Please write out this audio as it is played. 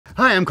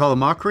Hi, I'm Colin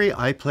Mochrie.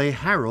 I play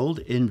Harold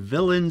in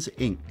Villains,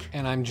 Inc.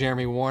 And I'm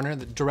Jeremy Warner,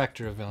 the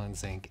director of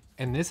Villains, Inc.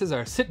 And this is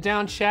our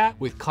sit-down chat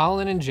with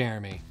Colin and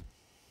Jeremy.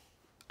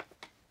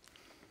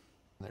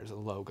 There's a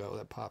logo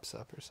that pops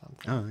up or something.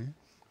 Oh,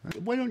 yeah.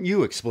 Why don't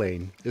you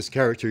explain this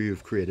character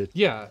you've created?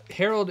 Yeah,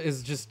 Harold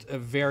is just a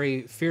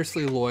very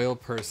fiercely loyal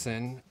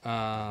person,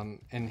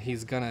 and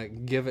he's gonna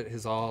give it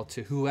his all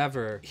to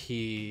whoever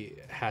he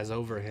has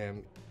over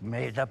him.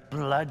 May the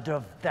blood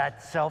of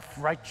that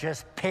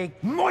self-righteous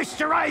pig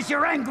moisturize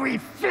your angry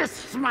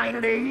fists, my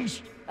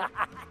liege!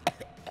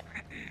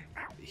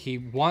 He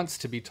wants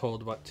to be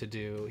told what to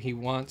do. He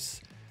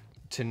wants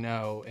to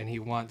know, and he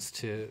wants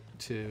to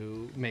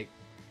make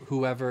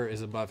whoever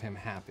is above him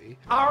happy.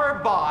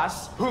 Our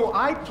boss, who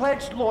I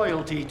pledged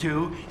loyalty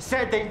to,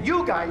 said that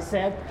you guys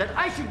said that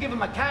I should give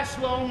him a cash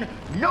loan,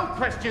 no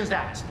questions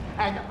asked,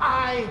 and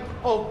I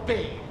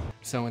obeyed.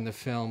 So in the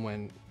film,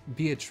 when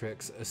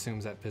Beatrix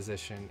assumes that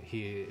position,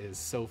 he is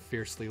so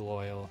fiercely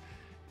loyal,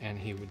 and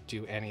he would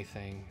do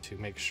anything to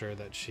make sure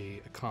that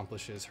she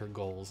accomplishes her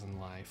goals in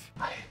life.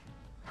 I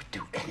would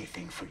do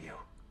anything for you.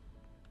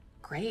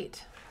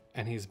 Great.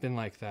 And he's been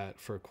like that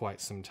for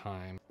quite some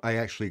time. I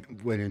actually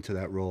went into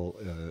that role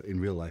in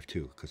real life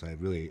too, because I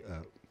really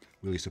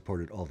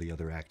supported all the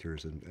other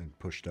actors and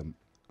pushed them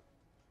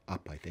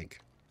up, I think.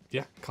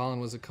 Yeah, Colin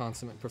was a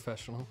consummate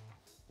professional.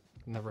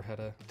 Never had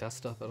a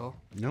dust up at all.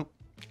 Nope.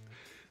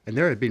 And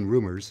there had been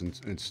rumors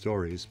and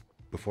stories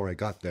before I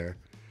got there,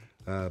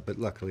 but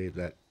luckily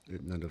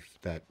none of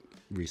that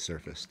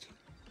resurfaced.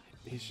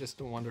 He's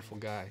just a wonderful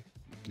guy.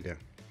 Yeah.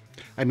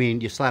 I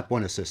mean, you slap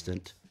one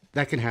assistant,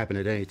 that can happen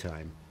at any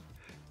time.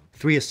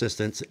 3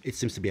 assistants, it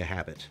seems to be a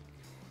habit.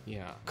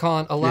 Yeah,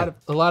 Colin, a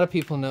lot of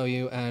people know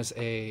you as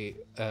a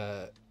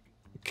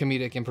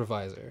comedic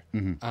improviser,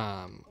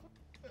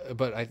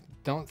 but I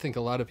don't think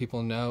a lot of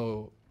people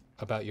know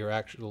about your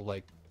actual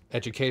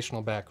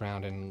educational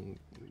background and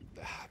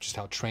just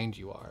how trained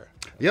you are.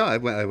 Yeah, I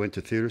went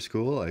to theater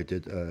school. I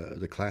did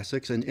the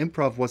classics, and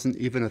improv wasn't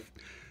even a.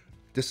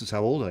 This is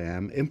how old I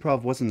am.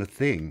 Improv wasn't a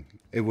thing.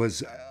 It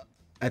was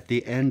at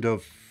the end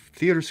of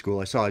theater school,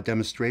 I saw a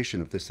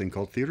demonstration of this thing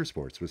called theater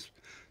sports, was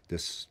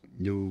this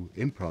new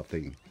improv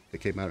thing that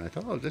came out, and I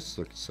thought, oh, this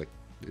looks like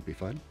it'd be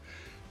fun,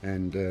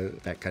 and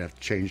that kind of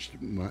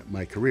changed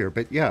my career.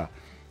 But yeah,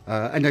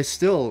 and I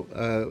still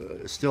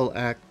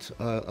act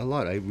a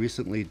lot. I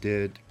recently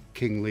did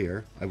King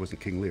Lear. I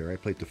wasn't King Lear. I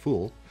played the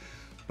fool,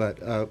 but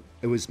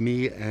it was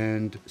me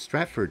and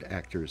Stratford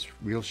actors,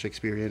 real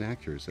Shakespearean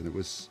actors, and it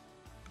was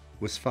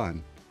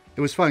fun.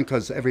 It was fun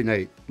because every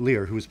night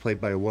Lear, who was played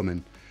by a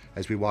woman,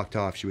 as we walked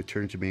off, she would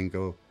turn to me and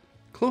go,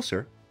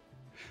 "Closer."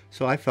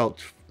 So I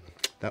felt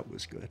that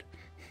was good.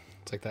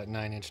 It's like that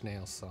 9 Inch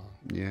Nails song.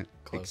 Yeah,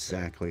 Closer.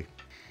 exactly.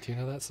 Do you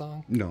know that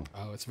song? No.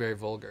 Oh, it's very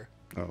vulgar.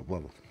 Oh,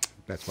 well,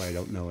 that's why I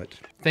don't know it.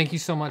 Thank you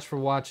so much for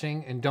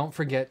watching, and don't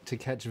forget to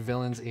catch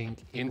Villains, Inc.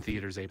 in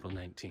theaters April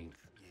 19th.